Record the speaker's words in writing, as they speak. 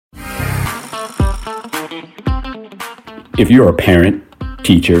If you're a parent,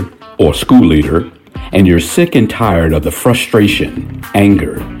 teacher, or school leader, and you're sick and tired of the frustration,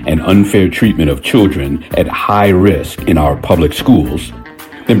 anger, and unfair treatment of children at high risk in our public schools,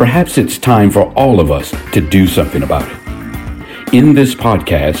 then perhaps it's time for all of us to do something about it. In this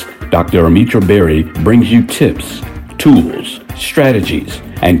podcast, Dr. Amitra Berry brings you tips, tools, strategies,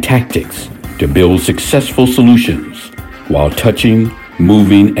 and tactics to build successful solutions while touching,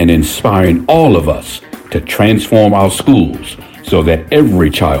 moving, and inspiring all of us to transform our schools so that every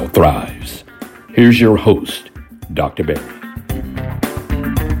child thrives. Here's your host, Dr. Berry.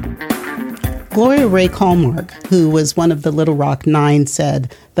 Gloria Ray Kallmark, who was one of the Little Rock Nine,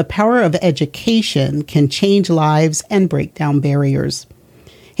 said, "The power of education can change lives and break down barriers."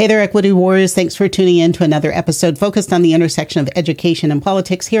 Hey there, Equity Warriors. Thanks for tuning in to another episode focused on the intersection of education and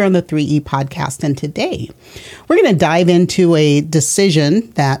politics here on the 3E podcast. And today, we're going to dive into a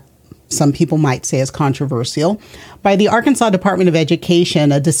decision that some people might say is controversial by the Arkansas Department of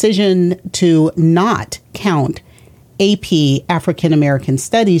Education, a decision to not count AP African American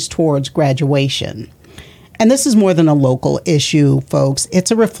Studies towards graduation. And this is more than a local issue, folks.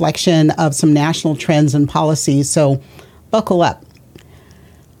 It's a reflection of some national trends and policies, so buckle up.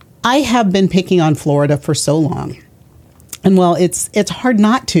 I have been picking on Florida for so long. And well, it's hard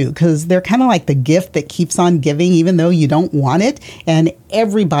not to, because they're kind of like the gift that keeps on giving, even though you don't want it. And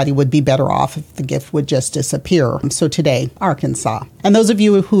everybody would be better off if the gift would just disappear. So today, Arkansas. And those of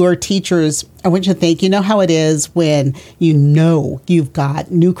you who are teachers, I want you to think, you know how it is when you know you've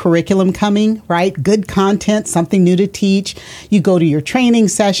got new curriculum coming, right? Good content, something new to teach. You go to your training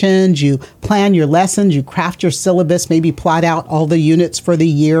sessions, you plan your lessons, you craft your syllabus, maybe plot out all the units for the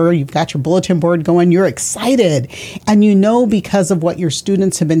year. You've got your bulletin board going. You're excited. And you know because of what your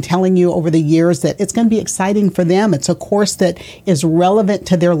students have been telling you over the years that it's going to be exciting for them. It's a course that is relevant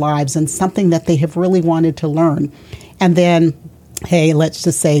to their lives and something that they have really wanted to learn. And then, hey, let's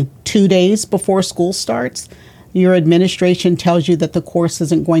just say 2 days before school starts, your administration tells you that the course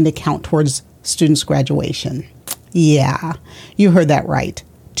isn't going to count towards students' graduation. Yeah, you heard that right.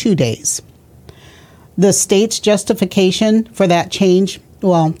 2 days. The state's justification for that change,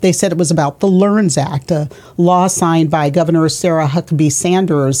 well, they said it was about the LEARNS Act, a law signed by Governor Sarah Huckabee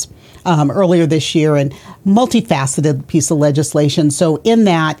Sanders earlier this year, and multifaceted piece of legislation. So in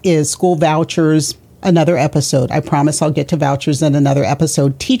that is school vouchers, another episode. I promise I'll get to vouchers in another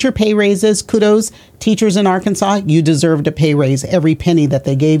episode. Teacher pay raises, kudos. Teachers in Arkansas, you deserved a pay raise, every penny that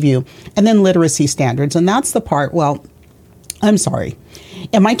they gave you. And then literacy standards. And that's the part, well, I'm sorry.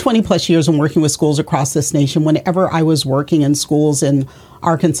 In my 20 plus years in working with schools across this nation, whenever I was working in schools in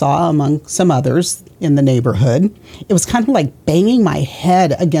Arkansas, among some others in the neighborhood, it was kind of like banging my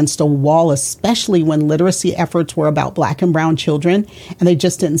head against a wall, especially when literacy efforts were about Black and brown children, and they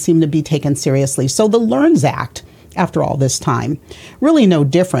just didn't seem to be taken seriously. So the LEARNS Act, after all this time, really no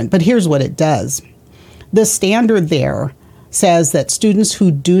different, but here's what it does. The standard there says that students who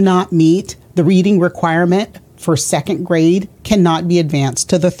do not meet the reading requirement for second grade cannot be advanced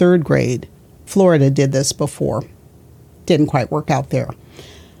to the third grade. Florida did this before. Didn't quite work out there.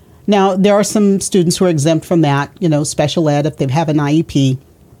 Now, there are some students who are exempt from that, special ed, if they have an IEP,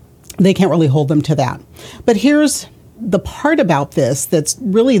 they can't really hold them to that. But here's the part about this that's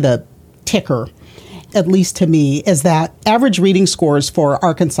really the ticker, at least to me, is that average reading scores for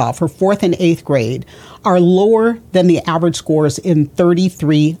Arkansas for 4th and 8th grade are lower than the average scores in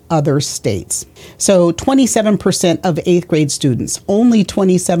 33 other states. So 27% of 8th grade students, only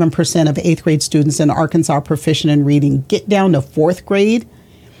 27% of 8th grade students in Arkansas are proficient in reading. Get down to 4th grade,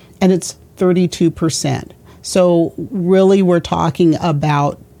 and it's 32%. So really we're talking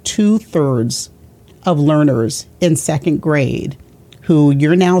about 2/3 of learners in 2nd grade who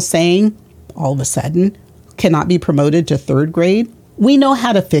you're now saying all of a sudden cannot be promoted to 3rd grade. We know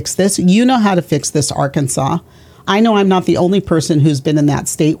how to fix this. You know how to fix this, Arkansas. I know I'm not the only person who's been in that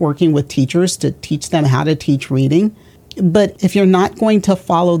state working with teachers to teach them how to teach reading. But if you're not going to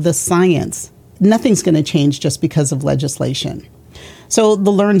follow the science, nothing's going to change just because of legislation. So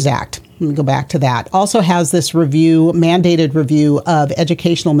the LEARNS Act, let me go back to that, also has this mandated review of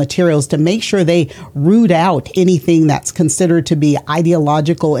educational materials to make sure they root out anything that's considered to be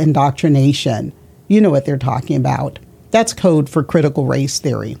ideological indoctrination. You know what they're talking about. That's code for critical race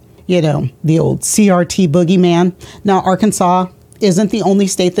theory. The old CRT boogeyman. Now, Arkansas isn't the only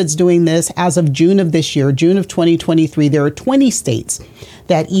state that's doing this. As of June of this year, June of 2023, there are 20 states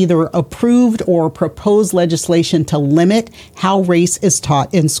that either approved or proposed legislation to limit how race is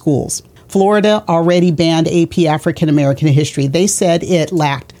taught in schools. Florida already banned AP African American history. They said it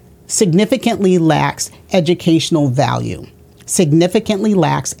significantly lacks educational value. Significantly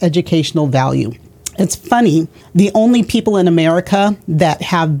lacks educational value. It's funny, the only people in America that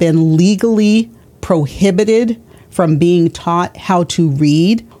have been legally prohibited from being taught how to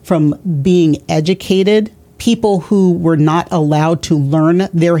read, from being educated, people who were not allowed to learn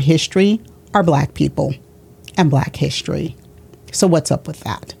their history, are Black people and Black history. So what's up with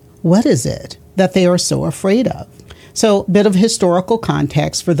that? What is it that they are so afraid of? So, a bit of historical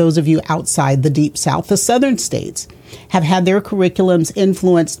context for those of you outside the Deep South. The Southern states have had their curriculums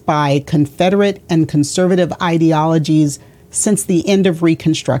influenced by Confederate and conservative ideologies since the end of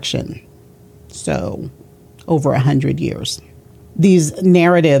Reconstruction. So, over 100 years. These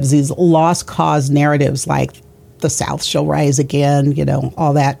narratives, these lost cause narratives like the South shall rise again,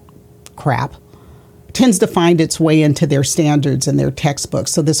 all that crap, tends to find its way into their standards and their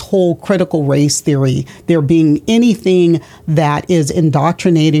textbooks. So this whole critical race theory, there being anything that is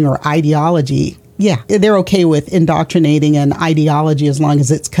indoctrinating or ideology, yeah, they're okay with indoctrinating an ideology as long as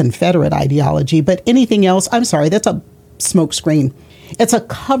it's Confederate ideology. But anything else, I'm sorry, that's a smokescreen. It's a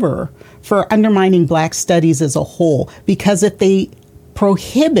cover for undermining Black studies as a whole, because if they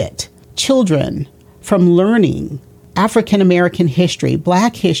prohibit children from learning African American history,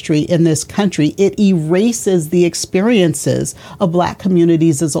 Black history in this country, it erases the experiences of Black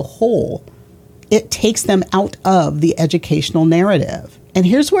communities as a whole. It takes them out of the educational narrative. And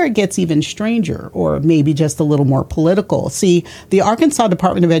here's where it gets even stranger, or maybe just a little more political. See, the Arkansas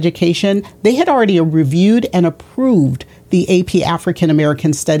Department of Education, they had already reviewed and approved the AP African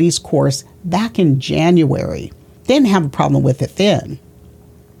American Studies course back in January. They didn't have a problem with it then.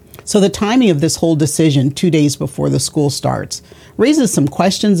 So the timing of this whole decision 2 days before the school starts raises some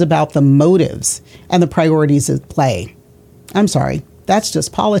questions about the motives and the priorities at play. I'm sorry, that's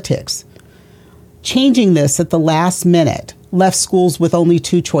just politics. Changing this at the last minute left schools with only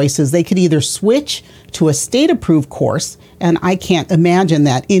two choices. They could either switch to a state-approved course, and I can't imagine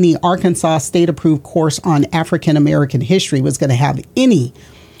that any Arkansas state-approved course on African American history was going to have any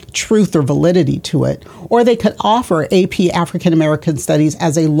truth or validity to it, or they could offer AP African American Studies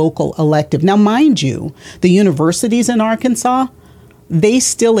as a local elective. Now, mind you, the universities in Arkansas, they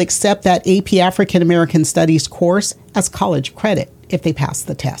still accept that AP African American Studies course as college credit if they pass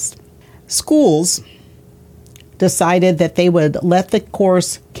the test. Schools decided that they would let the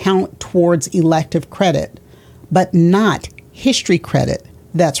course count towards elective credit, but not history credit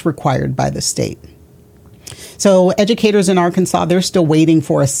that's required by the state. So educators in Arkansas, they're still waiting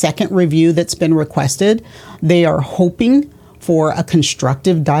for a second review that's been requested. They are hoping for a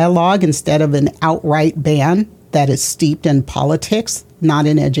constructive dialogue instead of an outright ban that is steeped in politics, not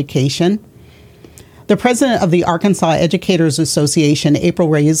in education. The president of the Arkansas Educators Association, April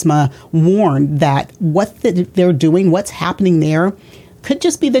Reisma, warned that what they're doing, what's happening there, could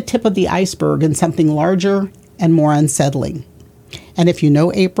just be the tip of the iceberg and something larger and more unsettling. And if you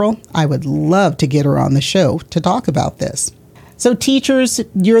know April, I would love to get her on the show to talk about this. So teachers,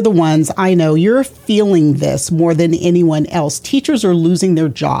 you're the ones, I know, you're feeling this more than anyone else. Teachers are losing their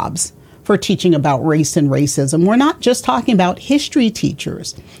jobs for teaching about race and racism. We're not just talking about history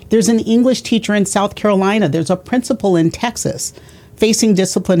teachers. There's an English teacher in South Carolina. There's a principal in Texas facing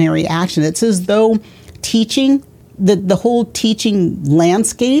disciplinary action. It's as though teaching, the whole teaching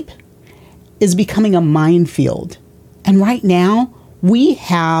landscape is becoming a minefield. And right now, we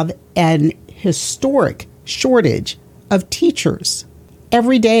have an historic shortage of teachers.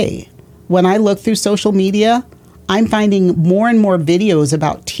 Every day, when I look through social media, I'm finding more and more videos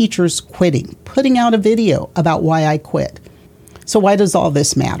about teachers quitting, putting out a video about why I quit. So why does all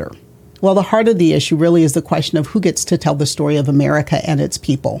this matter? Well, the heart of the issue really is the question of who gets to tell the story of America and its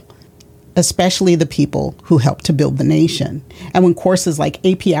people, especially the people who helped to build the nation. And when courses like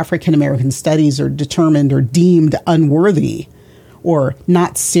AP African American Studies are determined or deemed unworthy or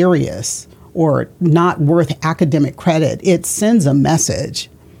not serious or not worth academic credit, it sends a message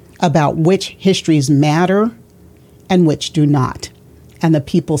about which histories matter and which do not. And the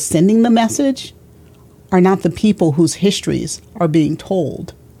people sending the message are not the people whose histories are being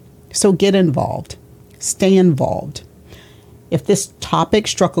told. So get involved. Stay involved. If this topic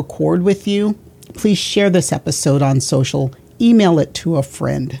struck a chord with you, please share this episode on social. Email it to a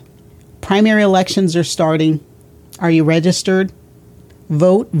friend. Primary elections are starting. Are you registered?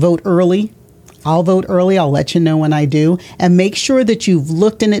 Vote early. I'll vote early. I'll let you know when I do. And make sure that you've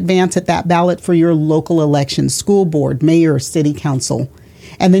looked in advance at that ballot for your local election, school board, mayor, city council.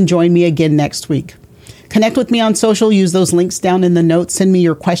 And then join me again next week. Connect with me on social. Use those links down in the notes. Send me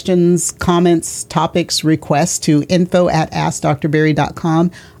your questions, comments, topics, requests to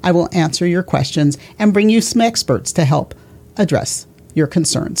info@askdrbarry.com. I will answer your questions and bring you some experts to help address your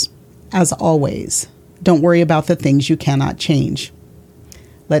concerns. As always, don't worry about the things you cannot change.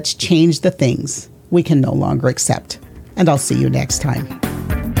 Let's change the things we can no longer accept. And I'll see you next time.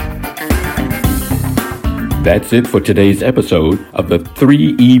 That's it for today's episode of the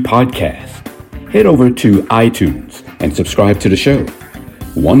 3E Podcast. Head over to iTunes and subscribe to the show.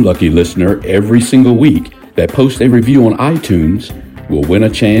 One lucky listener every single week that posts a review on iTunes will win a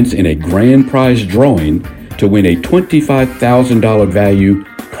chance in a grand prize drawing to win a $25,000 value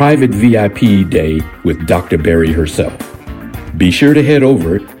private VIP day with Dr. Berry herself. Be sure to head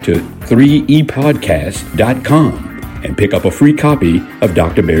over to 3epodcast.com and pick up a free copy of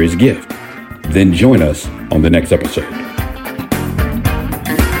Dr. Berry's gift. Then join us on the next episode.